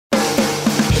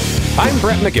I'm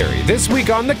Brett McGarry. This week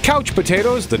on The Couch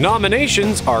Potatoes, the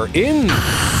nominations are in.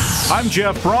 I'm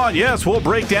Jeff Braun. Yes, we'll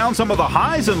break down some of the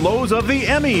highs and lows of the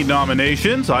Emmy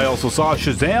nominations. I also saw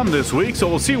SHAZAM this week, so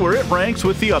we'll see where it ranks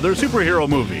with the other superhero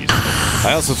movies.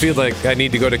 I also feel like I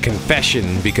need to go to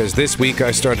confession because this week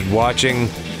I started watching...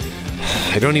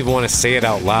 I don't even want to say it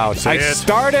out loud. I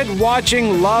started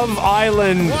watching Love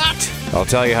Island. What? I'll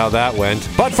tell you how that went.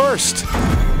 But first...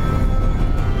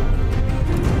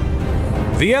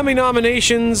 The Emmy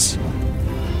nominations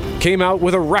came out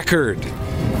with a record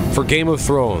for Game of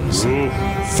Thrones. Ooh.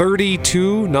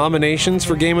 32 nominations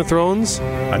for Game of Thrones.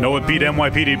 I know it beat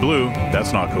NYPD Blue.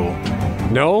 That's not cool.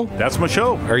 No? That's my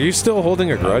show. Are you still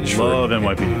holding a grudge? I love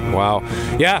NYPD. Wow.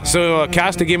 Yeah, so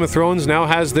cast of Game of Thrones now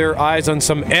has their eyes on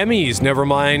some Emmys. Never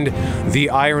mind the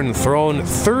Iron Throne.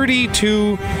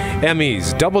 32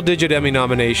 Emmys. Double-digit Emmy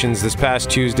nominations this past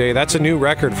Tuesday. That's a new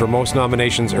record for most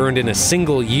nominations earned in a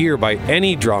single year by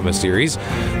any drama series.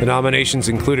 The nominations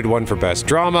included one for Best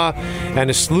Drama and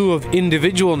a slew of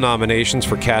individual nominations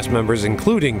for cast members,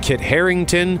 including Kit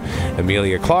Harington,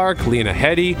 Emilia Clarke, Lena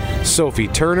Headey, Sophie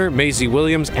Turner, Maisie Williams,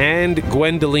 and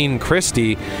Gwendoline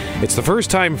Christie. It's the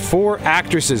first time 4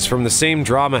 actresses from the same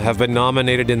drama have been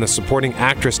nominated in the supporting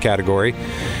actress category.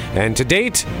 And to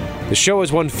date, the show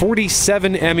has won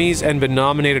 47 Emmys and been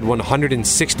nominated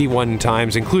 161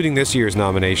 times, including this year's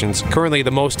nominations. Currently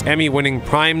the most Emmy-winning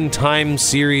primetime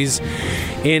series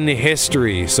in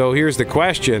history. So here's the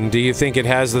question. Do you think it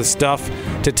has the stuff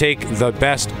to take the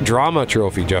Best Drama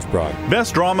trophy, Jeff Broad?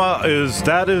 Best Drama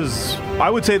I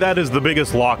would say that is the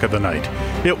biggest lock of the night.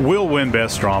 It will win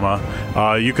Best Drama.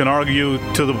 You can argue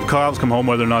till the cows come home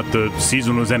whether or not the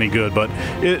season was any good, but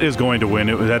it is going to win.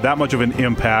 It had that much of an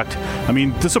impact. I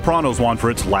mean, The Sopranos won for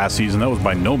its last season. That was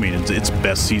by no means its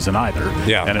best season either.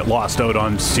 Yeah. And it lost out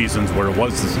on seasons where it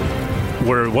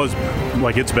was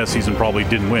like its best season probably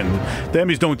didn't win. The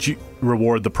Emmys don't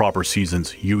reward the proper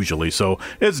seasons usually, so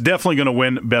it's definitely going to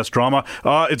win Best Drama.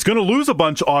 It's going to lose a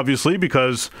bunch, obviously,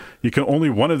 because only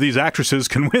one of these actresses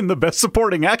can win the Best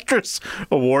Supporting Actress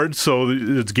award, so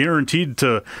it's guaranteed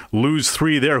to lose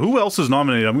 3 there. Who else is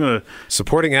nominated? I'm going to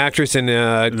supporting actress in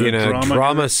a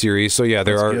drama series. So yeah,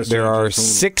 there are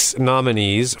 6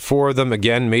 nominees. 4 of them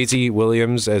again: Maisie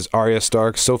Williams as Arya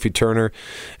Stark, Sophie Turner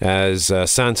as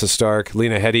Sansa Stark,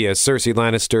 Lena Headey as Cersei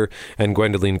Lannister, and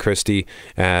Gwendoline Christie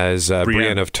as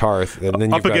Brienne of Tarth. And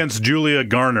then up against Julia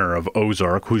Garner of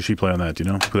Ozark. Who does she play on that? Do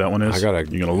you know who that one is? You're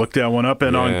going to look that one up.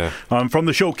 And from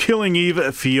the show Killing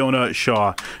Eve, Fiona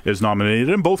Shaw is nominated.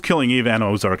 And both Killing Eve and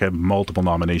Ozark have multiple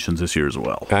nominations this year as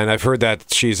well. And I've heard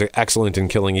that she's excellent in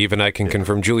Killing Eve, and I can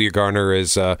confirm Julia Garner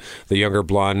is the younger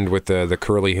blonde with the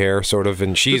curly hair, sort of,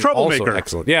 and she's also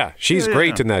excellent. Yeah, she's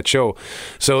great in that show.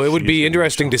 So it would be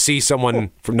interesting to see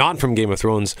someone not from Game of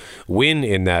Thrones win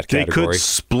in that category. They could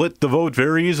split the vote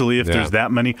very easily if there's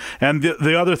that many. And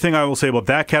the other thing I will say about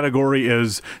that category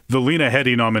is the Lena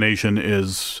Headey nomination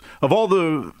is, of all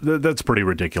that's pretty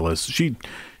ridiculous.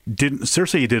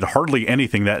 Cersei did hardly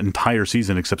anything that entire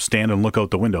season except stand and look out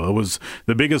the window. It was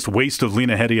the biggest waste of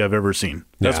Lena Headey I've ever seen.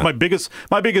 That's my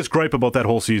biggest gripe about that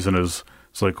whole season is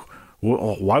it's like,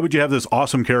 why would you have this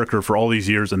awesome character for all these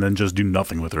years and then just do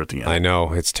nothing with her at the end? I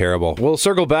know, it's terrible. We'll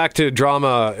circle back to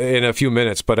drama in a few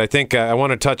minutes, but I think I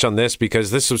want to touch on this because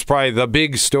this was probably the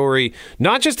big story,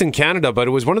 not just in Canada, but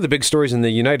it was one of the big stories in the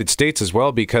United States as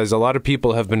well, because a lot of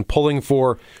people have been pulling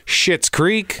for Schitt's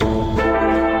Creek.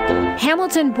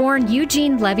 Hamilton-born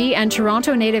Eugene Levy and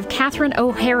Toronto native Catherine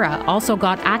O'Hara also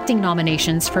got acting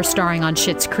nominations for starring on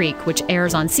Schitt's Creek, which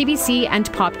airs on CBC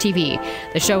and Pop TV.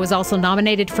 The show was also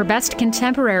nominated for Best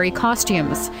Contemporary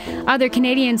Costumes. Other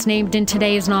Canadians named in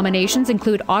today's nominations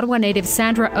include Ottawa native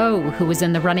Sandra Oh, who was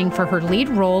in the running for her lead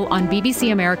role on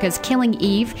BBC America's Killing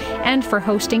Eve and for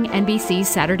hosting NBC's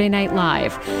Saturday Night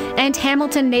Live. And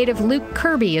Hamilton native Luke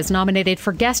Kirby is nominated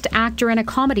for Guest Actor in a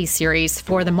Comedy Series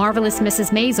for The Marvelous Mrs.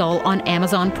 Maisel on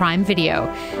Amazon Prime Video.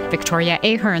 Victoria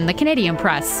Ahern, The Canadian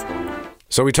Press.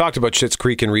 So we talked about Schitt's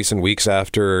Creek in recent weeks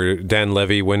after Dan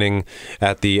Levy winning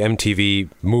at the MTV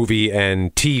Movie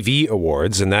and TV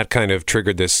Awards, and that kind of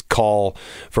triggered this call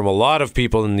from a lot of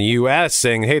people in the U.S.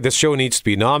 saying, hey, this show needs to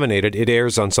be nominated. It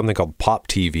airs on something called Pop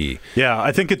TV. Yeah,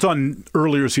 I think it's on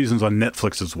earlier seasons on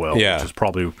Netflix as well, which is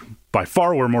probably by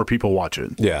far where more people watch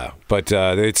it. Yeah, but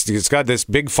it's got this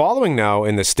big following now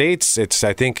in the States.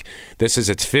 I think this is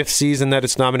its 5th season that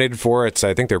it's nominated for.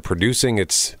 I think they're producing their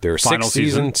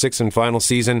 6th and final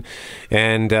season.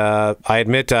 And I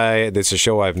admit this is a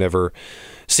show I've never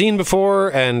seen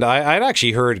before, and I'd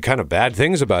actually heard kind of bad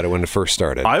things about it when it first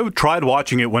started. I tried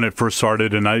watching it when it first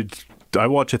started, and I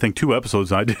watched, I think, 2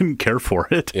 episodes, and I didn't care for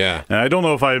it. Yeah. And I don't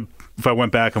know if I if I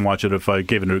went back and watched it, if I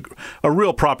gave it a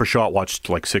real proper shot, watched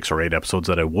like 6 or 8 episodes,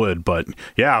 that I would. But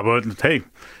yeah, but hey,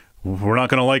 we're not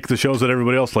going to like the shows that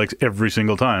everybody else likes every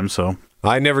single time, so.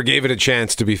 I never gave it a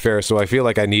chance, to be fair, so I feel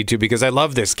like I need to, because I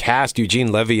love this cast.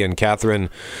 Eugene Levy and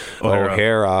Catherine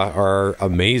O'Hara are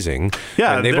amazing.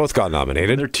 Yeah, and they both got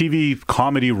nominated. They're TV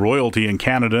comedy royalty in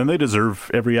Canada, and they deserve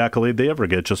every accolade they ever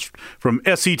get, just from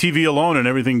SCTV alone and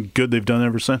everything good they've done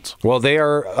ever since. Well, they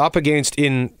are up against,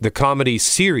 in the comedy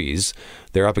series,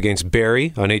 they're up against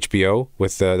Barry on HBO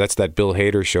with that's that Bill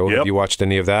Hader show. Yep. Have you watched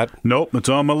any of that? Nope, it's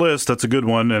on my list. That's a good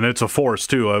one, and it's a force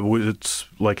too. It's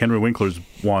like Henry Winkler's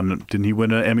one. Didn't he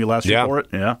win an Emmy last year for it?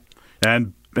 Yeah.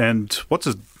 And what's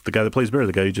the guy that plays Barry?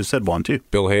 The guy you just said won too.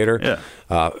 Bill Hader. Yeah.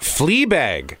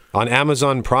 Fleabag on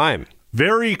Amazon Prime.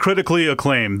 Very critically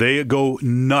acclaimed. They go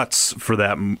nuts for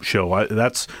that show.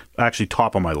 That's actually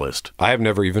top on my list. I have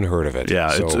never even heard of it. Yeah,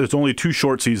 so. It's only 2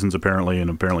 short seasons apparently, and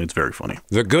apparently it's very funny.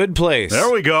 The Good Place.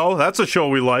 There we go. That's a show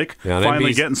we like. Yeah,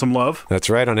 finally getting some love. That's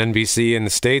right, on NBC in the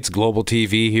States, Global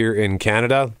TV here in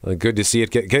Canada. Good to see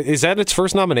it. Is that its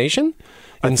first nomination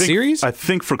in series? I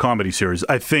think for comedy series.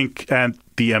 I think, and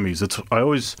the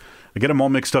Emmys. I get them all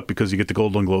mixed up because you get the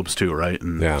Golden Globes too, right?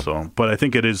 And so, but I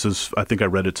think it is. I think I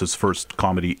read it's his first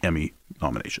comedy Emmy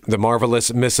nomination. The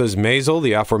Marvelous Mrs. Maisel,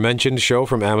 the aforementioned show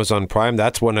from Amazon Prime,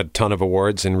 that's won a ton of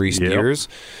awards in recent years.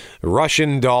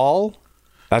 Russian Doll.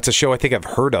 That's a show I think I've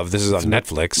heard of. This is on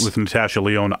Netflix. With Natasha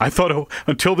Lyonne. I thought,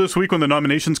 until this week when the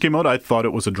nominations came out, I thought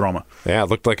it was a drama. Yeah, it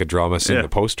looked like a drama in the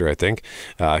poster, I think.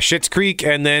 Schitt's Creek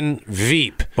and then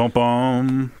Veep. Bum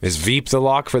bum. Is Veep the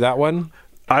lock for that one?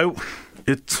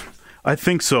 I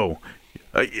think so.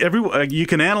 You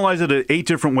can analyze it 8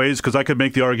 different ways, because I could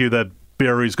make the argument that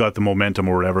Barry's got the momentum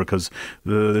or whatever, because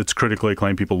it's critically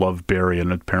acclaimed. People love Barry,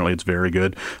 and apparently it's very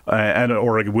good.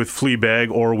 Or with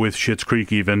Fleabag, or with Schitt's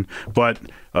Creek even. But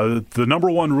the number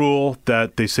one rule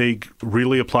that they say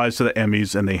really applies to the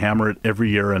Emmys, and they hammer it every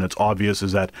year, and it's obvious,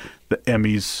 is that the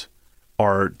Emmys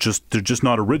they're just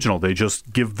not original. They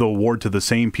just give the award to the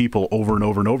same people over and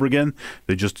over and over again.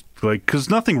 They just, because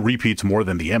nothing repeats more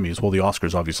than the Emmys. Well, the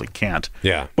Oscars obviously can't.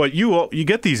 Yeah. But you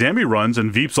get these Emmy runs,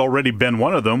 and Veep's already been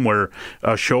one of them, where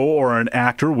a show or an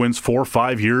actor wins 4 or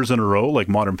 5 years in a row. Like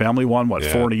Modern Family won 4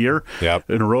 in a year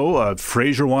in a row.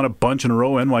 Frasier won a bunch in a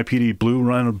row. NYPD Blue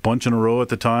ran a bunch in a row at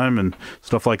the time, and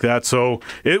stuff like that. So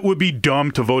it would be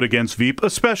dumb to vote against Veep,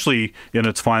 especially in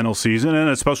its final season, and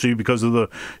especially because of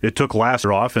it took last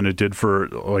off, and it did for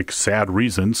sad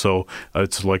reasons. So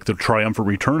it's like the triumphant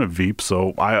return of Veep.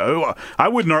 So I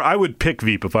would pick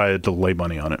Veep if I had to lay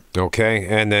money on it. Okay,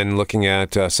 and then looking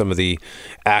at some of the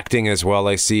acting as well,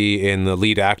 I see in the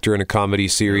lead actor in a comedy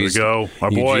series. There we go, my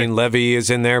boy Eugene Levy is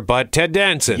in there, but Ted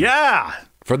Danson. Yeah.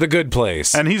 For The Good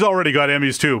Place. And he's already got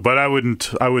Emmys too, but I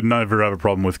would never have a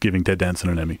problem with giving Ted Danson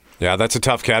an Emmy. Yeah, that's a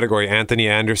tough category. Anthony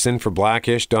Anderson for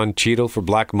Blackish, Don Cheadle for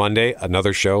Black Monday,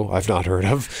 another show I've not heard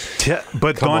of.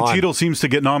 But Don Cheadle seems to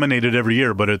get nominated every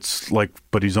year, but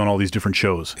but he's on all these different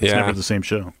shows. It's never the same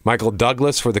show. Michael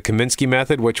Douglas for The Kaminsky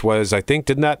Method, which was, I think,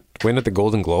 didn't that win at the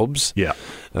Golden Globes? Yeah.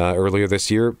 Earlier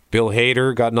this year. Bill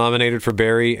Hader got nominated for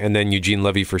Barry, and then Eugene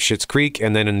Levy for Schitt's Creek,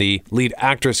 and then in the lead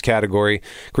actress category,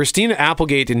 Christina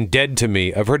Applegate in Dead to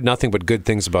Me. I've heard nothing but good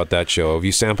things about that show. Have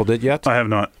you sampled it yet? I have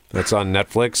not. That's on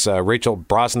Netflix. Rachel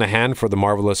Brosnahan for The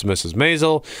Marvelous Mrs.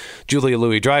 Maisel, Julia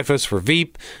Louis-Dreyfus for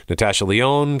Veep, Natasha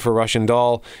Lyonne for Russian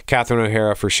Doll, Catherine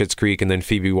O'Hara for Schitt's Creek, and then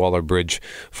Phoebe Waller-Bridge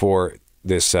for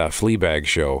this Fleabag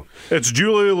show. It's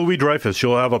Julia Louis-Dreyfus.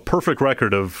 She'll have a perfect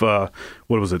record of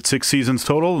 6 seasons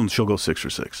total, and she'll go 6 for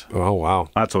 6. Oh wow,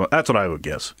 that's what I would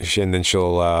guess. And then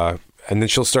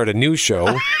she'll start a new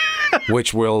show, which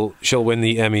she'll win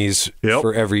the Emmys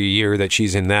for every year that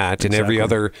she's in that, and every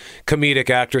other comedic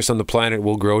actress on the planet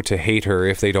will grow to hate her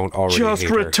if they don't already just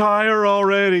hate her. Retire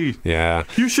already. Yeah,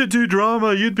 you should do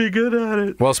drama. You'd be good at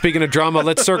it. Well, speaking of drama,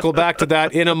 let's circle back to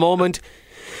that in a moment.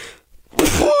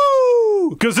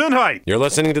 Gesundheit. You're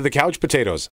listening to The Couch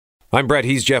Potatoes. I'm Brett,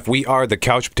 he's Jeff. We are The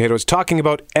Couch Potatoes, talking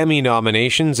about Emmy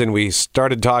nominations, and we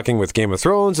started talking with Game of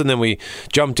Thrones, and then we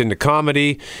jumped into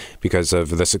comedy because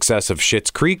of the success of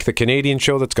Schitt's Creek, the Canadian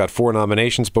show that's got 4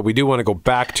 nominations, but we do want to go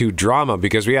back to drama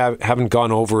because we haven't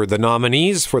gone over the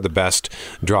nominees for the best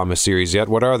drama series yet.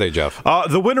 What are they, Jeff?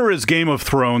 The winner is Game of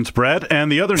Thrones, Brett, and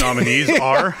the other nominees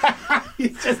are...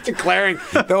 He's just declaring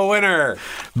the winner.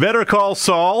 Better Call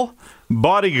Saul,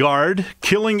 Bodyguard,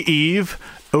 Killing Eve,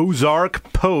 Ozark,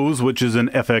 Pose, which is an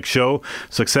FX show,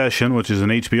 Succession, which is an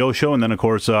HBO show, and then, of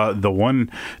course, the one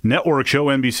network show,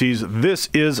 NBC's This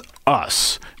Is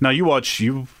Us. Now, you've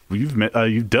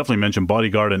definitely mentioned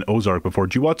Bodyguard and Ozark before.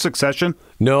 Did you watch Succession?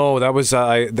 No, that was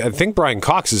I think Brian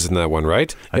Cox is in that one,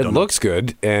 right? It looks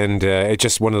good, and it's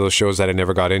just one of those shows that I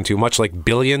never got into, much like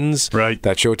Billions, right?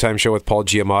 That Showtime show with Paul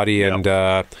Giamatti and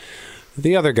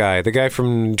the other guy, the guy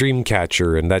from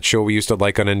Dreamcatcher, and that show we used to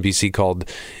like on NBC called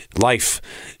Life.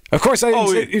 Of course, the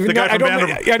guy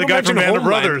from Band of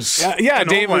Brothers.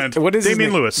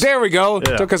 Damien Lewis. There we go.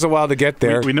 Yeah. Took us a while to get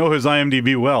there. We know his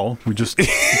IMDb well. We just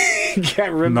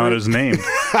can't remember. Not his name.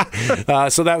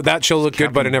 So that show looked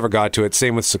good, but I never got to it.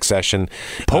 Same with Succession.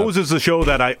 Pose is the show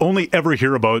that I only ever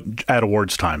hear about at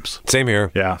awards times. Same here.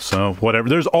 Yeah, so whatever.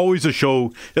 There's always a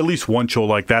show, at least one show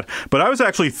like that. But I was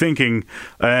actually thinking,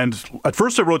 and at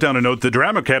first I wrote down a note, the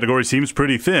drama category seems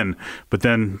pretty thin. But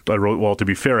then I wrote, well, to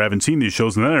be fair, I haven't seen these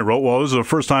shows. And then I wrote, well, this is the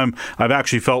first time I've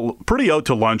actually felt pretty out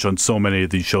to lunch on so many of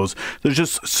these shows. There's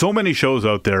just so many shows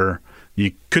out there.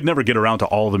 You could never get around to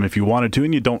all of them if you wanted to,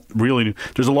 and you don't really.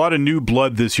 There's a lot of new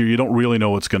blood this year. You don't really know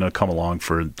what's going to come along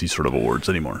for these sort of awards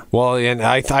anymore. Well, and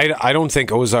I don't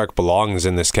think Ozark belongs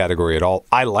in this category at all.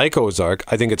 I like Ozark.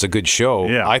 I think it's a good show.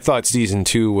 Yeah. I thought season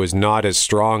 2 was not as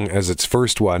strong as its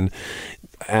first one.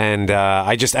 And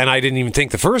I didn't even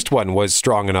think the first one was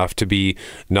strong enough to be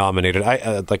nominated.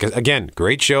 Again,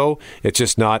 great show. It's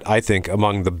just not, I think,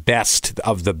 among the best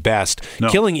of the best. No.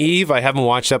 Killing Eve, I haven't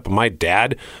watched that, but my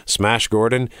dad, Smash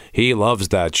Gordon, he loves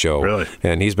that show. Really?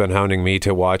 And he's been hounding me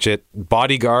to watch it.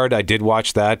 Bodyguard, I did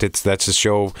watch that. That's a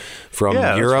show from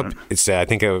Europe. It's I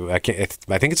think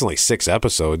it's only 6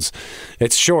 episodes.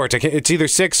 It's short. It's either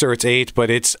 6 or it's 8,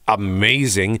 but it's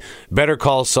amazing. Better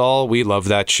Call Saul, we love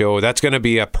that show. That's going to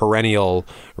be a perennial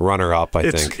runner-up,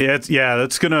 I think. That's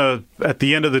going to, at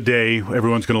the end of the day,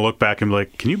 everyone's going to look back and be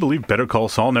like, can you believe Better Call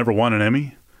Saul never won an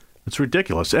Emmy? It's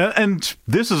ridiculous. And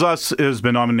This Is Us has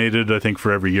been nominated, I think,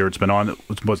 for every year. It's been on,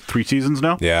 3 seasons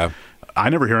now? Yeah. I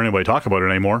never hear anybody talk about it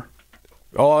anymore.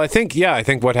 Oh, I think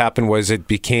what happened was it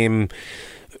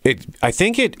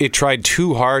tried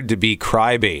too hard to be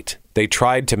cry bait. They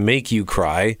tried to make you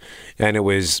cry, and it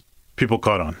was... People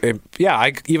caught on.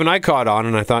 I caught on,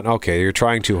 and I thought, okay, you're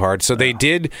trying too hard. So they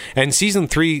did. And season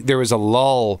 3, there was a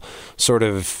lull sort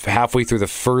of halfway through the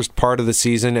first part of the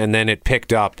season, and then it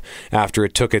picked up after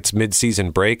it took its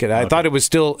mid-season break. And I thought it was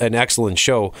still an excellent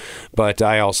show, but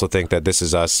I also think that This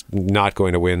Is Us not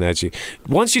going to win.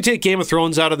 Once you take Game of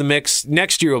Thrones out of the mix,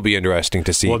 next year will be interesting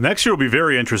to see. Well, next year will be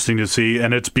very interesting to see,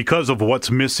 and it's because of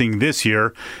what's missing this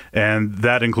year, and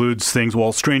that includes things.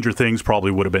 Well, Stranger Things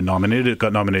probably would have been nominated. It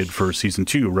got nominated for season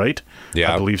 2, right?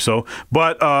 Yeah. I believe so.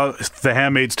 But The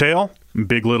Handmaid's Tale,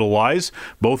 Big Little Lies,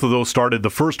 both of those started the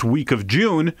first week of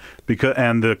June,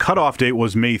 and the cutoff date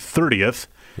was May 30th.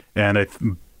 And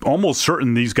I'm almost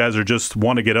certain these guys just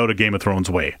want to get out of Game of Thrones'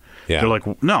 way. Yeah. They're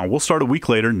like, no, we'll start a week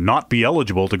later, not be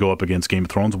eligible to go up against Game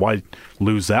of Thrones. Why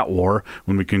lose that war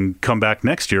when we can come back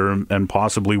next year and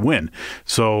possibly win?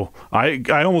 So I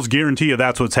almost guarantee you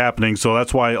that's what's happening. So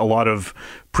that's why a lot of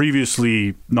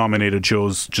previously nominated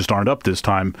shows just aren't up this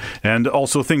time. And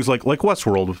also things like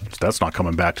Westworld, that's not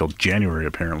coming back till January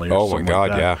apparently. Oh my God,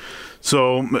 like yeah.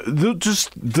 So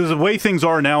just the way things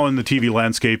are now in the TV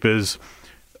landscape is,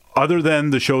 other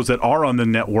than the shows that are on the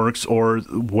networks or if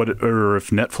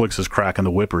Netflix is cracking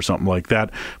the whip or something like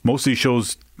that, most of these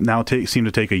shows now seem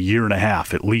to take a year and a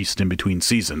half at least in between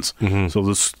seasons. Mm-hmm. So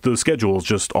the schedule is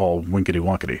just all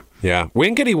winkety-wonkety. Yeah.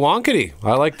 Winkety-wonkety.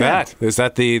 I like that. Yeah. Is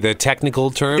that the technical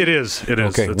term? It is.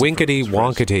 Okay.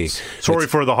 Winkety-wonkety. Sorry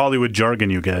for the Hollywood jargon,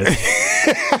 you guys.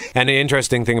 And the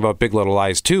interesting thing about Big Little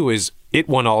Lies, too, is it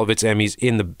won all of its Emmys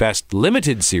in the Best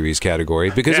Limited Series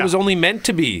category because it was only meant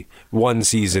to be one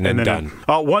season and done.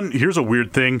 Here's a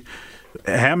weird thing.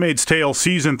 Handmaid's Tale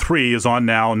Season 3 is on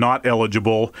now, not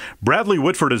eligible. Bradley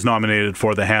Whitford is nominated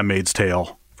for The Handmaid's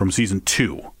Tale from Season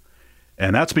 2.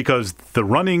 And that's because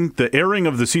the airing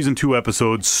of the Season 2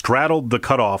 episodes straddled the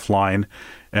cutoff line.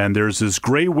 And there's this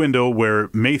gray window where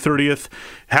May 30th,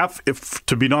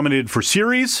 to be nominated for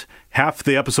series, half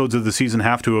the episodes of the season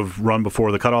have to have run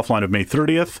before the cutoff line of May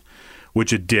 30th,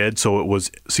 which it did. So it was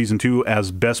Season 2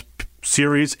 as Best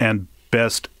Series and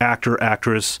Best Actor,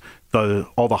 Actress.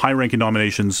 All the high-ranking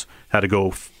nominations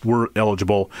were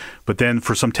eligible. But then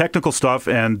for some technical stuff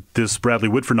and this Bradley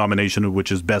Whitford nomination, which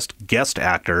is Best Guest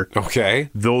Actor, okay,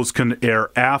 those can air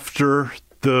after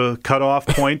the cutoff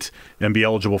point and be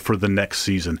eligible for the next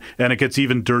season. And it gets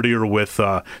even dirtier with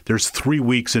there's 3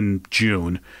 weeks in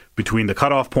June between the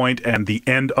cutoff point and the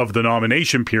end of the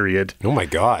nomination period. Oh, my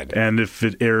God. And if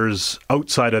it airs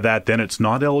outside of that, then it's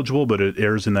not eligible, but it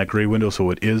airs in that gray window, so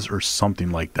it is, or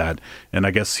something like that. And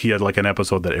I guess he had like an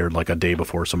episode that aired like a day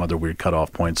before some other weird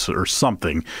cutoff points or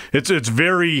something. It's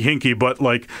very hinky, but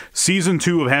like season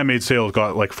 2 of Handmaid's Tale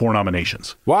got like 4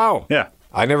 nominations. Wow. Yeah.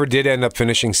 I never did end up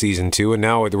finishing season 2, and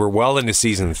now we're well into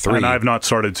season 3. And I've not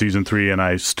started season 3, and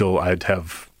I'd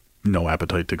have no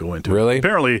appetite to go into it. Really?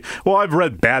 Apparently, well, I've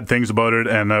read bad things about it,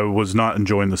 and I was not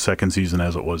enjoying the second season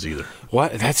as it was either.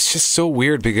 What? That's just so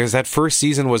weird, because that first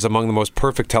season was among the most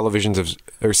perfect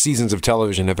seasons of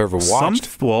television I've ever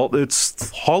watched.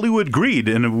 It's Hollywood greed,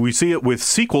 and we see it with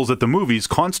sequels at the movies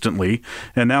constantly,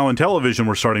 and now in television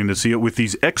we're starting to see it with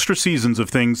these extra seasons of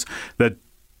things that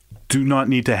do not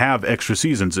need to have extra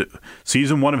seasons.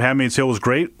 Season 1 of Handmaid's Tale was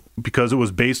great because it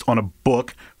was based on a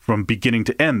book from beginning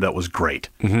to end that was great.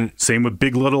 Mm-hmm. Same with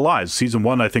Big Little Lies. Season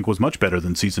 1, I think, was much better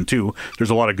than season 2. There's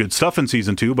a lot of good stuff in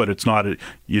season 2, but it's not.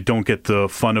 You don't get the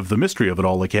fun of the mystery of it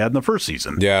all like you had in the first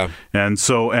season. Yeah, and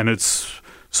so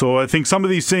I think some of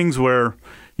these things where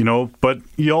but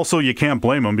you can't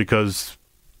blame them because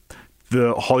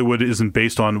the Hollywood isn't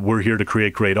based on we're here to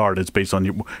create great art. It's based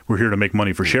on we're here to make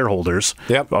money for shareholders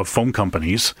of phone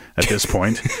companies at this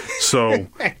point. So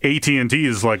AT&T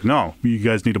is like, no, you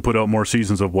guys need to put out more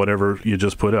seasons of whatever you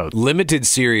just put out. Limited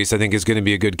series, I think, is going to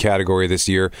be a good category this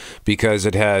year because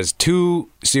it has 2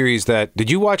 series that... Did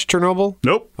you watch Chernobyl?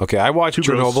 Nope. Okay, I watched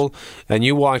Chernobyl, and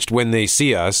you watched When They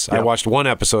See Us. Yep. I watched 1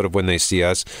 episode of When They See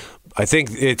Us. I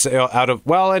think it's out of...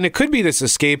 Well, and it could be this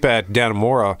Escape at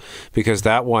Dannemora because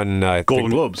that one...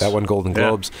 Golden Globes. That one, Golden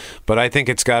Globes. But I think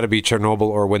it's got to be Chernobyl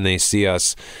or When They See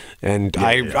Us. And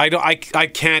I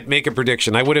can't make a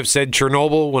prediction. I would have said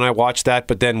Chernobyl when I watched that,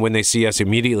 but then When They See Us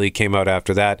immediately came out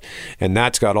after that, and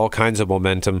that's got all kinds of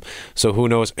momentum. So who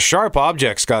knows? Sharp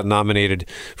Objects got nominated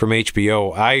from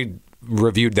HBO. I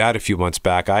reviewed that a few months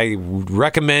back. I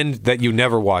recommend that you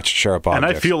never watch Sharp Objects.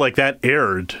 And I feel like that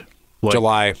aired...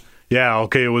 July. Yeah,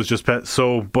 okay, it was just...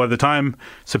 So by the time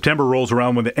September rolls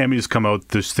around when the Emmys come out,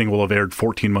 this thing will have aired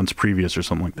 14 months previous or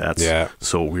something like that. Yeah.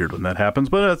 So weird when that happens,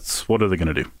 but what are they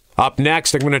going to do? Up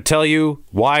next, I'm going to tell you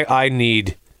why I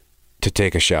need to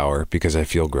take a shower because I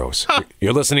feel gross.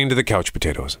 You're listening to The Couch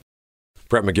Potatoes.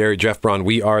 Brett McGarry, Jeff Braun,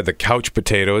 we are the Couch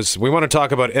Potatoes. We want to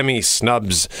talk about Emmy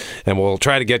snubs, and we'll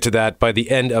try to get to that by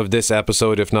the end of this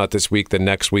episode, if not this week, then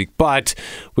next week. But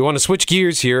we want to switch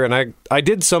gears here, and I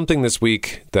did something this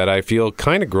week that I feel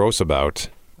kind of gross about.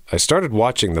 I started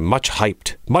watching the much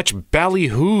hyped, much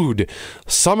ballyhooed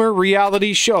summer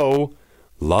reality show,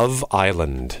 Love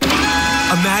Island.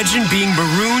 Imagine being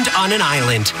marooned on an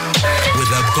island with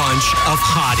a bunch of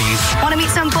hotties. Want to meet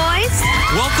some boys?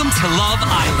 Welcome to Love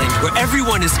Island, where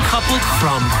everyone is coupled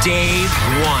from day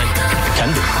one.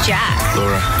 Kendall. Jack.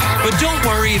 Laura. But don't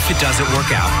worry if it doesn't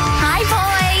work out. Hi,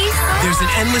 boys. There's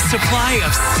an endless supply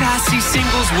of sassy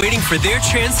singles waiting for their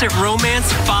chance at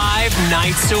romance 5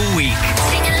 nights a week.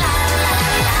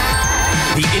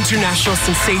 The international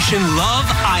sensation Love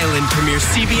Island premieres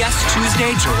CBS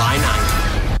Tuesday, July 9th.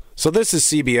 So this is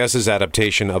CBS's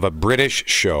adaptation of a British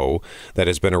show that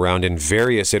has been around in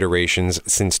various iterations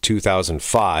since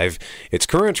 2005. Its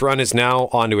current run is now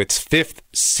onto its 5th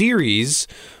series,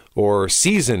 or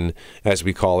season, as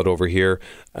we call it over here.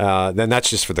 Then that's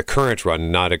just for the current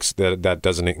run, that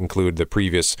doesn't include the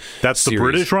previous That's series. The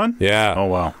British run? Yeah. Oh,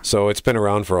 wow. So it's been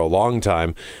around for a long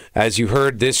time. As you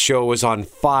heard, this show was on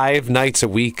 5 nights a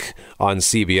week on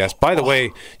CBS. By the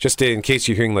way, just in case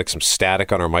you're hearing like some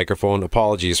static on our microphone,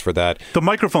 apologies for that. The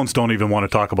microphones don't even want to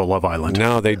talk about Love Island.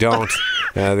 No, they don't.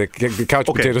 The Couch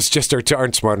Potatoes just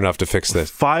aren't smart enough to fix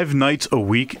this. 5 nights a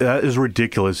week? That is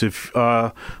ridiculous. Look,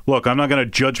 I'm not going to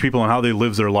judge people on how they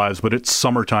live their lives, but it's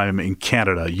summertime in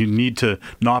Canada. You need to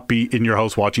not be in your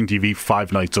house watching TV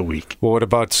 5 nights a week. Well, what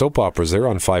about soap operas? They're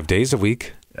on 5 days a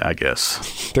week. I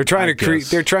guess they're trying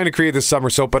to create this summer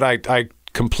soap, but I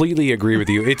completely agree with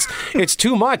you. It's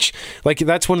too much. Like,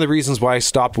 that's one of the reasons why I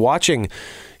stopped watching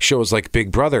shows like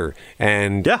Big Brother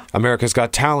and America's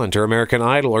Got Talent or American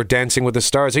Idol or Dancing with the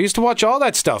Stars. I used to watch all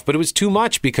that stuff, but it was too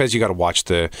much because you got to watch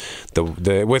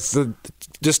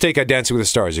just take a Dancing with the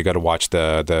Stars. You got to watch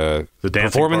the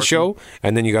performance show,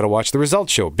 and then you got to watch the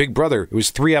results show. Big Brother, it was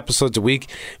 3 episodes a week.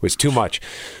 It was too much.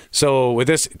 So with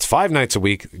this, it's 5 nights a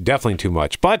week. Definitely too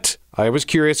much. But I was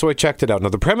curious, so I checked it out. Now,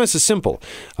 the premise is simple.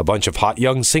 A bunch of hot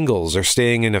young singles are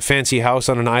staying in a fancy house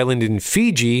on an island in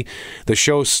Fiji. The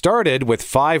show started with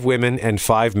 5 women and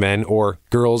 5 men, or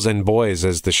girls and boys,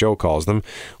 as the show calls them.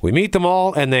 We meet them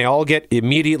all, and they all get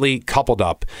immediately coupled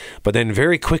up. But then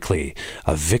very quickly,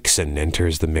 a vixen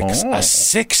enters the mix. A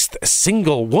 6th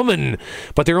single woman.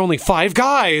 But there are only 5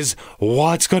 guys.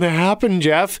 What's going to happen,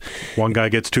 Jeff? One guy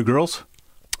gets 2 girls?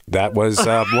 That was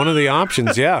one of the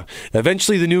options, yeah.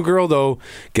 Eventually, the new girl, though,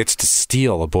 gets to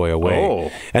steal a boy away.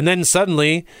 Oh. And then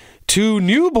suddenly, 2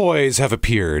 new boys have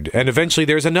appeared. And eventually,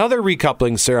 there's another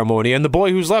recoupling ceremony. And the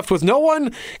boy who's left with no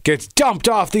one gets dumped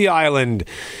off the island.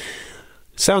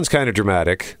 Sounds kind of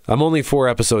dramatic. I'm only 4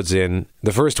 episodes in.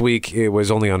 The first week, it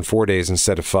was only on 4 days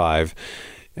instead of 5.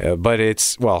 But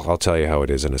it's, well, I'll tell you how it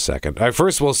is in a second. I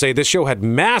first will say this show had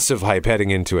massive hype heading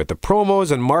into it. The promos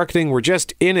and marketing were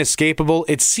just inescapable.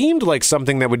 It seemed like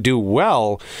something that would do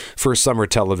well for summer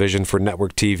television, for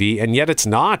network TV, and yet it's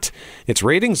not. Its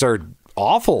ratings are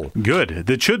awful. Good.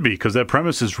 It should be, because that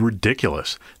premise is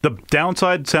ridiculous. The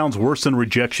downside sounds worse than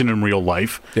rejection in real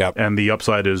life, Yep. and the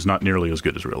upside is not nearly as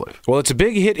good as real life. Well, it's a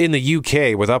big hit in the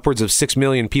UK with upwards of 6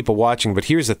 million people watching, but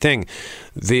here's the thing.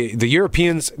 The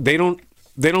Europeans, they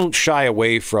don't shy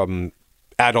away from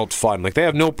adult fun. Like, they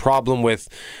have no problem with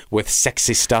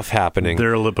sexy stuff happening.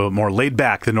 They're a little bit more laid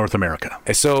back than North America.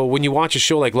 So when you watch a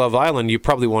show like Love Island, you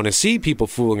probably want to see people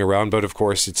fooling around, but of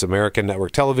course it's American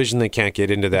network television. They can't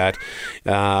get into that.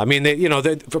 I mean,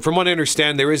 from what I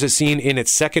understand, there is a scene in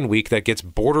its second week that gets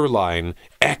borderline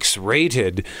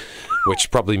X-rated,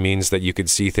 which probably means that you could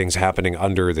see things happening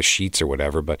under the sheets or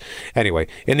whatever. But anyway,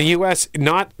 in the U.S.,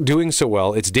 not doing so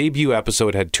well. Its debut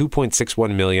episode had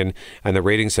 2.61 million, and the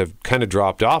ratings have kind of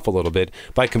dropped off a little bit.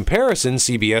 By comparison,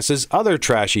 CBS's other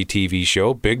trashy TV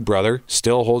show, Big Brother,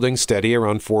 still holding steady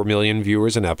around 4 million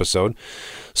viewers an episode.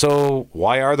 So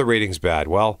why are the ratings bad?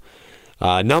 Well,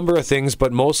 a number of things,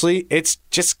 but mostly it's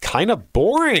just kind of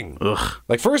boring. Ugh.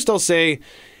 Like, first I'll say,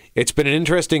 it's been an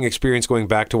interesting experience going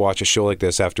back to watch a show like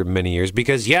this after many years,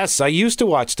 because, yes, I used to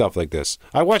watch stuff like this.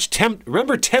 I watched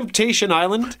remember Temptation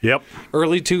Island? Yep.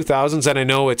 Early 2000s, and I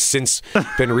know it's since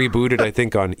been rebooted, I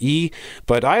think, on E,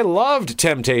 but I loved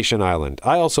Temptation Island.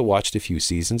 I also watched a few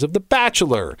seasons of The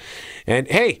Bachelor. And,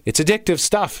 hey, it's addictive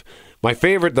stuff. My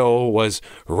favorite, though, was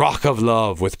Rock of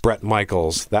Love with Bret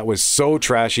Michaels. That was so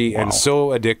trashy and so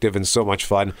addictive and so much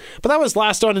fun. But that was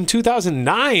last on in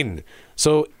 2009.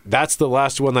 So that's the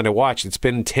last one that I watched. It's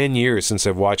been 10 years since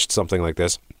I've watched something like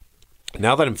this.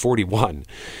 Now that I'm 41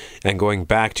 and going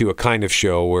back to a kind of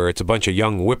show where it's a bunch of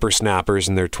young whippersnappers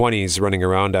in their 20s running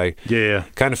around, I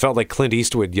kind of felt like Clint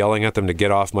Eastwood yelling at them to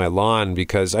get off my lawn,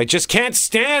 because I just can't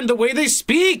stand the way they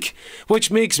speak,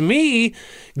 which makes me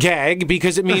gag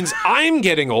because it means I'm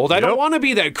getting old. I don't want to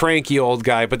be that cranky old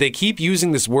guy, but they keep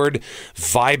using this word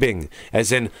vibing,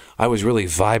 as in I was really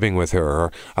vibing with her,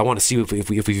 or I want to see if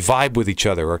we vibe with each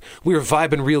other, or we were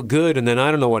vibing real good and then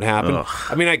I don't know what happened. Ugh.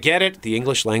 I mean, I get it. The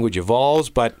English language evolves,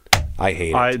 but I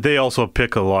hate it. They also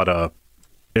pick a lot of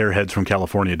airheads from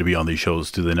California to be on these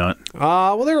shows, do they not?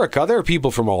 Well, there are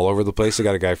people from all over the place. They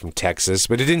got a guy from Texas,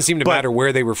 but it didn't seem to matter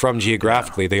where they were from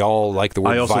geographically. They all like the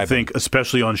word I also vibing. think,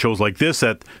 especially on shows like this,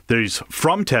 that he's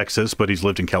from Texas, but he's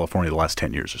lived in California the last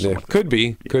 10 years or something. Yeah,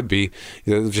 could be.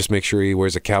 Just make sure he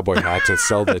wears a cowboy hat to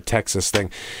sell the Texas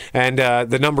thing. And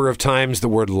the number of times the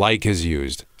word like is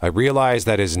used. I realize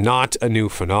that is not a new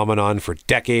phenomenon. For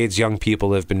decades, young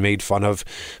people have been made fun of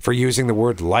for using the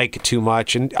word like too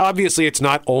much. And obviously, it's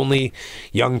not only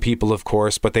young people, of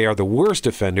course, but they are the worst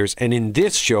offenders. And in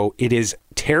this show, it is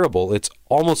terrible. It's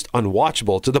almost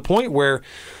unwatchable, to the point where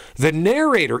even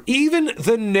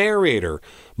the narrator,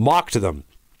 mocked them.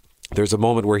 There's a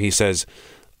moment where he says,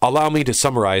 "Allow me to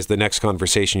summarize the next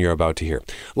conversation you're about to hear.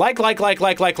 Like.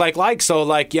 So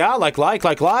like.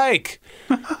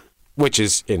 Which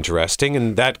is interesting,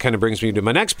 and that kind of brings me to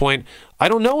my next point. I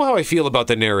don't know how I feel about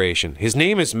the narration. His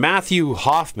name is Matthew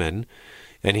Hoffman,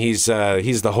 and he's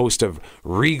the host of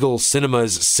Regal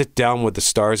Cinema's Sit Down with the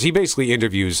Stars. He basically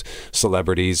interviews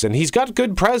celebrities, and he's got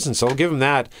good presence, I'll give him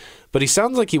that. But he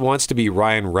sounds like he wants to be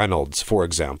Ryan Reynolds, for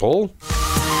example.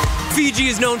 Fiji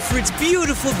is known for its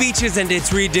beautiful beaches and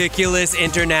its ridiculous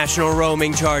international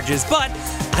roaming charges, but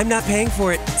I'm not paying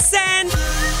for it. Send!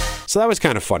 So that was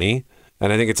kind of funny.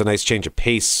 And I think it's a nice change of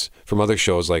pace from other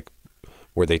shows like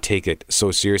where they take it so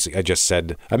seriously.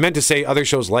 I meant to say other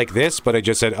shows like this, but I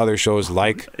just said other shows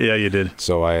like. Yeah, you did.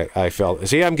 So I felt,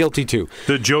 see, I'm guilty too.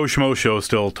 The Joe Schmo show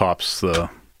still tops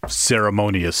the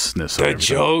ceremoniousness. The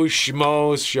Joe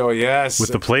Schmo show, yes.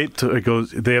 With the plate, it goes.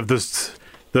 They have this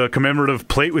the commemorative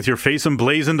plate with your face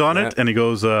emblazoned on it, and he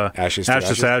goes, ashes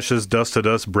to ashes, dust to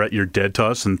dust, Brett, you're dead to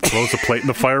us, and throws the plate in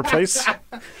the fireplace.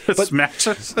 It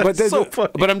smashes. But so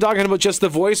funny. But I'm talking about just the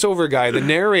voiceover guy, the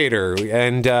narrator,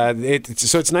 and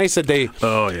so it's nice that they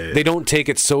don't take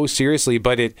it so seriously.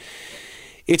 But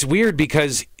it's weird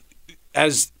because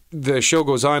as the show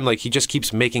goes on, like, he just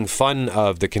keeps making fun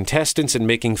of the contestants and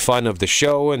making fun of the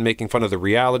show and making fun of the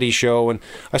reality show. And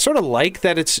I sort of like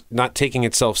that it's not taking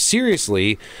itself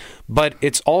seriously, but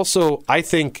it's also, I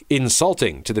think,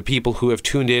 insulting to the people who have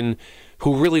tuned in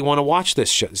who really want to watch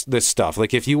this stuff.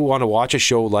 Like, if you want to watch a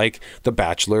show like The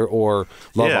Bachelor or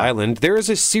Love Island, there is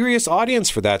a serious audience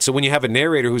for that. So when you have a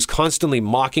narrator who's constantly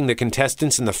mocking the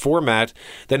contestants and the format,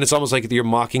 then it's almost like you're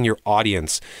mocking your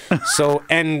audience. So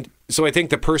I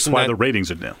think the person That's why the ratings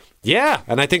are down. Yeah,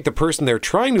 and I think the person they're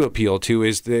trying to appeal to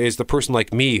is the person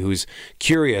like me who's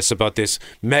curious about this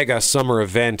mega summer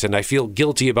event, and I feel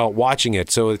guilty about watching it.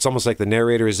 So it's almost like the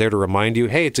narrator is there to remind you,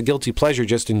 hey, it's a guilty pleasure,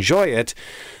 just enjoy it.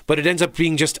 But it ends up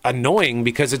being just annoying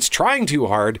because it's trying too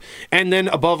hard. And then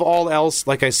above all else,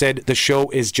 like I said, the show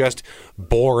is just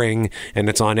boring, and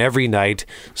it's on every night.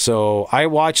 So I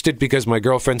watched it because my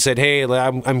girlfriend said, hey,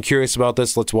 I'm curious about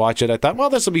this, let's watch it. I thought, well,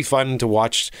 this will be fun to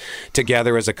watch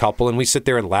together as a couple, and we sit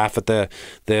there and laugh at the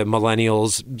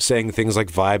millennials saying things like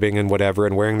vibing and whatever,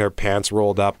 and wearing their pants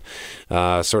rolled up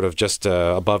sort of just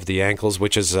above the ankles,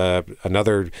 which is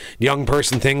another young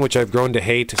person thing which I've grown to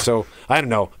hate. So I don't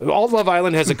know, all Love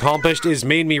Island has accomplished is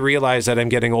made me realize that I'm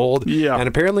getting old, and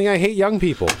apparently I hate young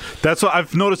people. That's what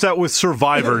I've noticed that with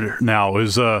Survivor now,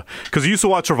 is because I used to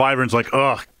watch Survivor and it's like,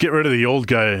 oh, get rid of the old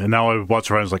guy, and now I watch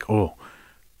Survivor and it's like, oh,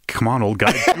 come on, old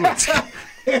guy, do it.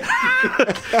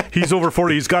 He's over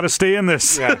 40. He's got to stay in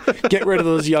this. Get rid of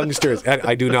those youngsters. And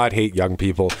I do not hate young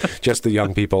people, just the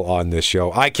young people on this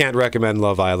show. I can't recommend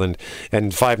Love Island,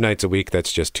 and 5 nights a week,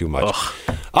 that's just too much.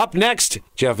 Up next,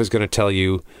 Jeff is going to tell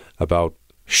you about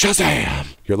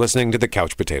SHAZAM. You're listening to The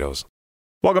Couch Potatoes.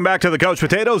 Welcome back to The Couch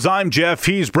Potatoes. I'm Jeff.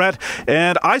 He's Brett.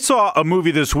 And I saw a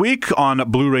movie this week on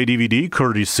Blu-ray DVD,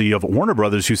 courtesy of Warner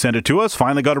Brothers, who sent it to us.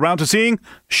 Finally got around to seeing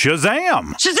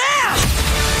SHAZAM. SHAZAM!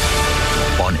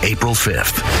 On April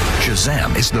 5th,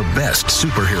 SHAZAM is the best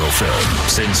superhero film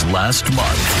since last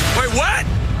month. Wait, what?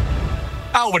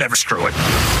 Oh, whatever, screw it.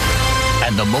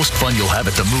 And the most fun you'll have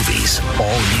at the movies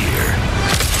all year.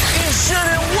 It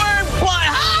shouldn't work, but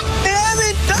hot damn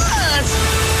it does!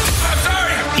 I'm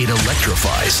sorry! It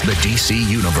electrifies the DC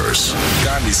universe.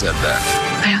 Gandhi said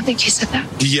that. I don't think he said that.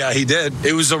 Yeah, he did.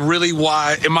 It was a really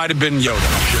wide, it might have been Yoda.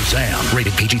 SHAZAM,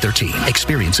 rated PG-13.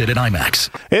 Experience it at IMAX.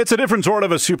 It's a different sort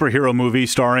of a superhero movie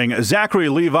starring Zachary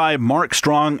Levi, Mark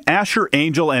Strong, Asher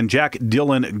Angel, and Jack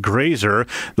Dylan Grazer.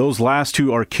 Those last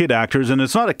two are kid actors, and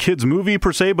it's not a kids movie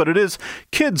per se, but it is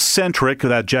kids-centric.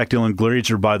 That Jack Dylan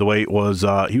Grazer, by the way, was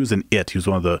he was in It. He was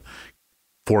one of the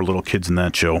 4 little kids in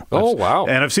that show. Oh, wow.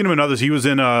 And I've seen him in others. He was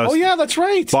in oh, yeah, that's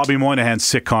right. Bobby Moynihan's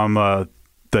sitcom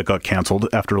that got canceled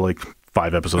after like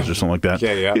 5 episodes or something like that.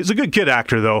 Yeah. He's a good kid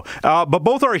actor, though. But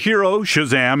both our hero,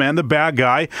 SHAZAM, and the bad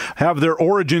guy have their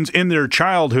origins in their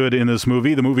childhood in this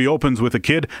movie. The movie opens with a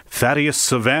kid, Thaddeus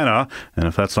Savannah, and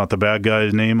if that's not the bad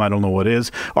guy's name, I don't know what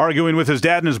is, arguing with his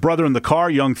dad and his brother in the car.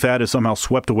 Young Thad is somehow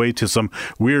swept away to some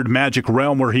weird magic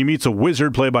realm where he meets a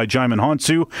wizard played by Jaimin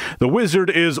Hansu. The wizard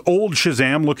is old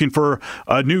SHAZAM, looking for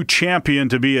a new champion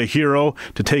to be a hero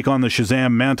to take on the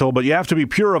SHAZAM mantle, but you have to be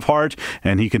pure of heart,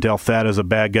 and he can tell Thad is a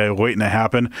bad guy waiting to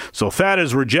happen. So Thad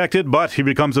is rejected, but he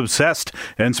becomes obsessed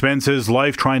and spends his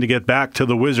life trying to get back to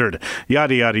the wizard.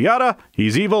 Yada, yada, yada.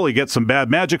 He's evil. He gets some bad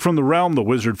magic from the realm. The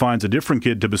wizard finds a different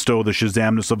kid to bestow the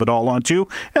SHAZAMness of it all onto,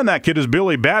 and that kid is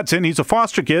Billy Batson. He's a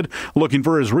foster kid looking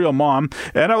for his real mom.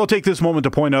 And I will take this moment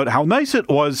to point out how nice it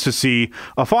was to see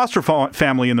a foster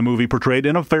family in the movie portrayed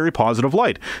in a very positive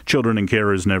light. Children in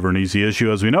care is never an easy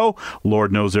issue, as we know.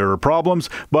 Lord knows there are problems,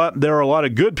 but there are a lot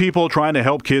of good people trying to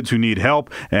help kids who need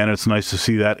help, and it's nice to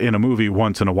see that in a movie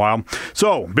once in a while.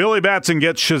 So, Billy Batson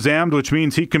gets SHAZAMmed, which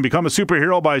means he can become a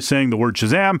superhero by saying the word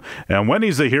SHAZAM, and when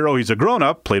he's the hero, he's a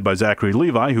grown-up, played by Zachary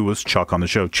Levi, who was Chuck on the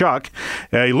show Chuck.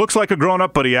 He looks like a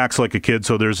grown-up, but he acts like a kid,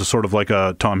 so there's a sort of like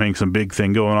a Tom Hanks and Big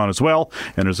thing going on as well,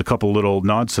 and there's a couple little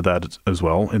nods to that as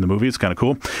well in the movie. It's kind of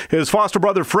cool. His foster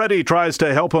brother, Freddie, tries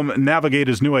to help him navigate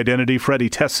his new identity. Freddie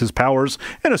tests his powers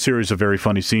in a series of very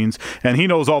funny scenes, and he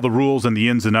knows all the rules and the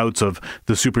ins and outs of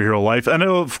the superhero life, and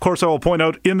of course, course, I will point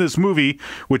out in this movie,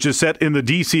 which is set in the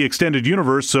DC Extended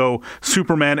Universe, so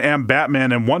Superman and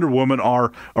Batman and Wonder Woman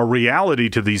are a reality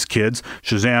to these kids.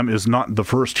 Shazam is not the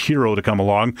first hero to come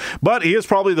along, but he is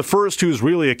probably the first who's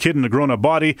really a kid in a grown-up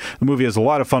body. The movie has a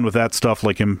lot of fun with that stuff,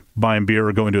 like him buying beer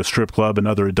or going to a strip club and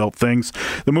other adult things.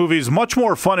 The movie is much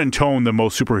more fun in tone than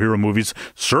most superhero movies,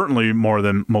 certainly more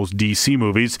than most DC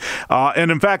movies.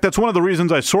 And in fact, that's one of the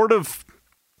reasons I sort of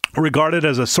regard it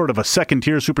as a sort of a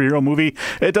second-tier superhero movie.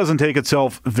 It doesn't take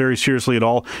itself very seriously at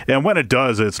all, and when it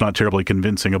does, it's not terribly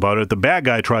convincing about it. The bad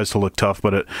guy tries to look tough,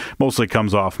 but it mostly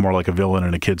comes off more like a villain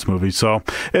in a kid's movie. So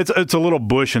it's a little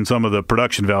bush in some of the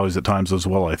production values at times as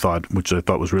well, I thought, which I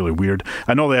thought was really weird.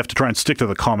 I know they have to try and stick to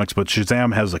the comics, but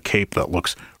Shazam has a cape that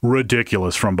looks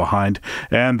ridiculous from behind,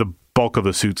 and the bulk of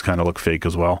the suits kind of look fake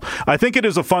as well. I think it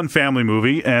is a fun family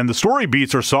movie, and the story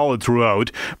beats are solid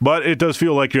throughout, but it does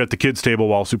feel like you're at the kids' table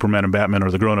while Superman and Batman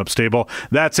are the grown-ups table.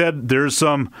 That said, there's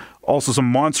also some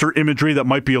monster imagery that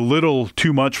might be a little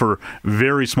too much for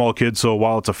very small kids, so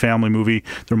while it's a family movie,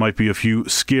 there might be a few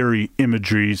scary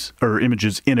images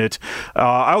in it.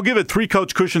 I'll give it 3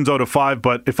 couch cushions out of 5,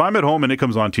 but if I'm at home and it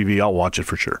comes on TV, I'll watch it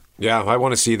for sure. Yeah, I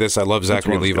want to see this. I love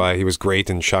Zachary Levi. He was great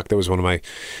in Chuck. That was one of my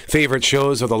favorite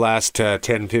shows of the last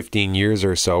 10, 15 years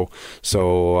or so.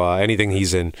 So anything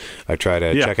he's in, I try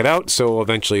to check it out. So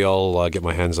eventually I'll get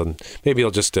my hands on, maybe I'll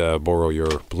just borrow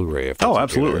your Blu-ray. If that's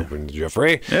absolutely.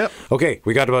 Jeffrey. Yep. Okay,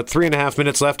 we got about 3.5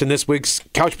 minutes left in this week's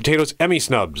Couch Potatoes Emmy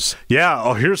snubs.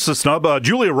 Yeah, here's the snub.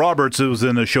 Julia Roberts was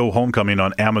in the show Homecoming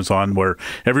on Amazon, where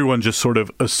everyone just sort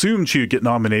of assumed she would get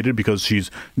nominated because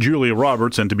she's Julia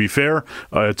Roberts, and to be fair,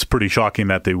 it's pretty shocking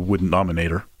that they wouldn't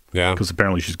nominate her. Yeah. Because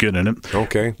apparently she's good in it.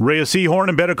 Okay. Rhea Seehorn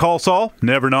in Better Call Saul,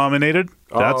 never nominated.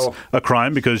 That's a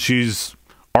crime because she's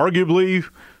arguably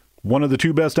one of the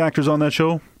 2 best actors on that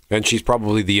show. And she's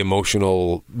probably the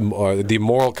emotional, the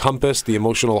moral compass, the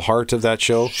emotional heart of that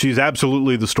show. She's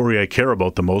absolutely the story I care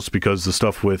about the most, because the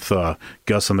stuff with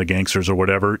Gus and the gangsters or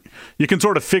whatever, you can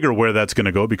sort of figure where that's going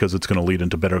to go because it's going to lead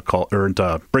into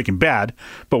into Breaking Bad.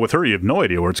 But with her, you have no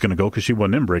idea where it's going to go because she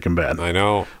wasn't in Breaking Bad. I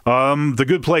know. The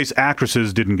Good Place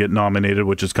actresses didn't get nominated,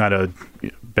 which is kind of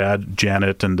bad.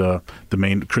 Janet and the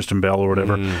main Kristen Bell or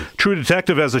whatever. True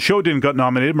Detective as a show didn't get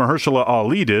nominated. Mahershala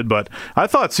Ali did, but I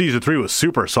thought season 3 was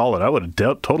super solid. I would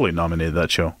have totally nominated that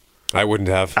show. I wouldn't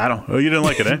have. I don't. Oh, you didn't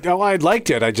like it, eh? No, I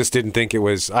liked it. I just didn't think it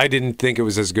was. I didn't think it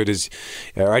was as good as.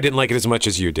 I didn't like it as much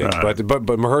as you did. But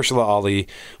Mahershala Ali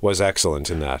was excellent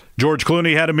in that. George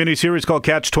Clooney had a miniseries called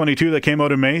Catch-22 that came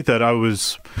out in May that I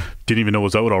didn't even know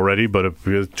was out already, but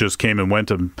it just came and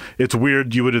went. And it's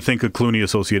weird. You would think a Clooney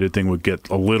associated thing would get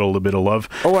a little bit of love.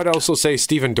 Oh, I'd also say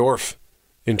Stephen Dorff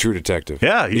in True Detective.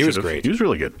 Yeah, he was great. He was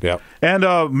really good. Yeah.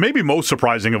 And maybe most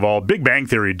surprising of all, Big Bang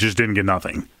Theory just didn't get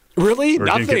nothing. Really? Or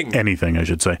nothing? Didn't get anything, I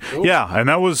should say. Ooh. Yeah, and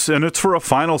it's for a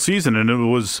final season, and it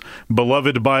was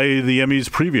beloved by the Emmys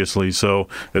previously, so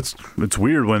it's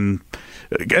weird when...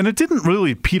 And it didn't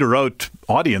really peter out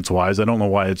audience-wise. I don't know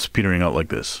why it's petering out like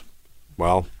this.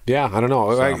 Well, yeah, I don't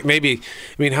know. So. How many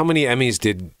Emmys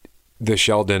did the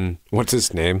Sheldon, what's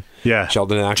his name? Yeah.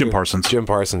 Sheldon actor? Jim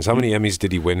Parsons. How many Emmys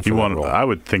did he win for that role? I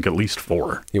would think at least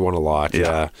 4. He won a lot,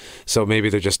 yeah. So maybe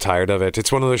they're just tired of it.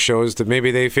 It's one of those shows that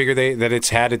maybe they figure that it's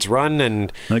had its run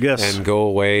and go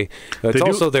away. It's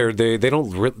also the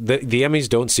Emmys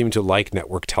don't seem to like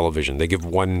network television. They give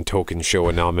one token show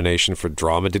a nomination for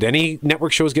drama. Did any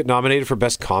network shows get nominated for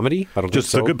best comedy? I don't think so.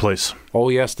 Just The Good Place. Oh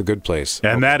yes, The Good Place.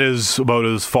 And that is about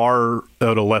as far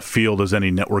out of left field as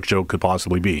any network show could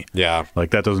possibly be. Yeah. Like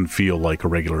that doesn't feel like a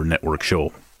regular network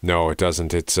show. No, it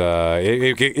doesn't. It's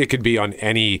it could be on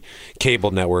any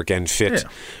cable network and fit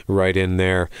right in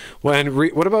there. Well, and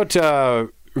what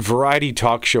about variety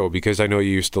talk show? Because I know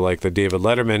you used to like the David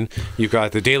Letterman. You've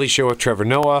got The Daily Show with Trevor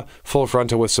Noah, Full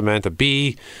Frontal with Samantha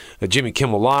Bee, Jimmy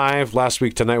Kimmel Live, Last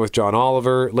Week Tonight with John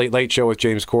Oliver, Late Late Show with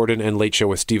James Corden, and Late Show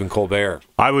with Stephen Colbert.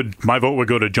 My vote would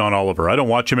go to John Oliver. I don't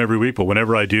watch him every week, but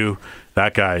whenever I do,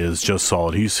 that guy is just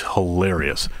solid. He's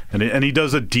hilarious. And he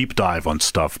does a deep dive on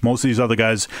stuff. Most of these other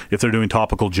guys, if they're doing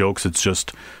topical jokes, it's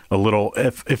just a little,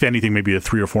 if anything, maybe a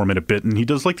 3 or 4 minute bit. And he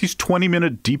does like these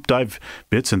 20-minute deep dive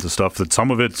bits into stuff that some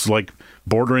of it's like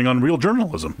bordering on real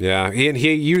journalism. Yeah,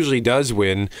 he usually does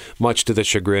win, much to the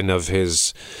chagrin of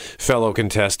his fellow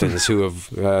contestants who have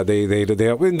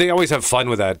they always have fun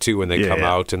with that too when they come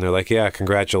out and they're like, yeah,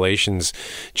 congratulations,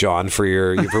 John, for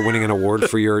winning an award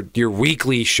for your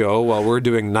weekly show while we're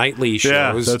doing nightly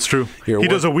shows. Yeah, that's true. He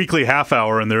does a weekly half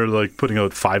hour and they're like putting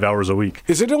out 5 hours a week.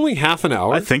 Is it only half an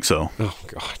hour? I think so. Oh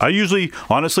God. I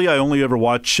only ever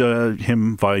watch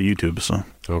him via YouTube. So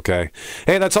Okay.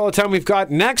 Hey, that's all the time we've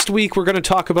got. Next week, we're going to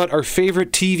talk about our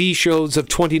favorite TV shows of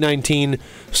 2019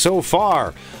 so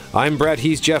far. I'm Brett.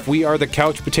 He's Jeff. We are the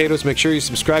Couch Potatoes. Make sure you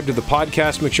subscribe to the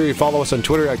podcast. Make sure you follow us on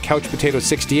Twitter at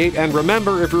CouchPotato68. And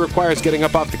remember, if it requires getting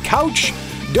up off the couch,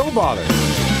 don't bother.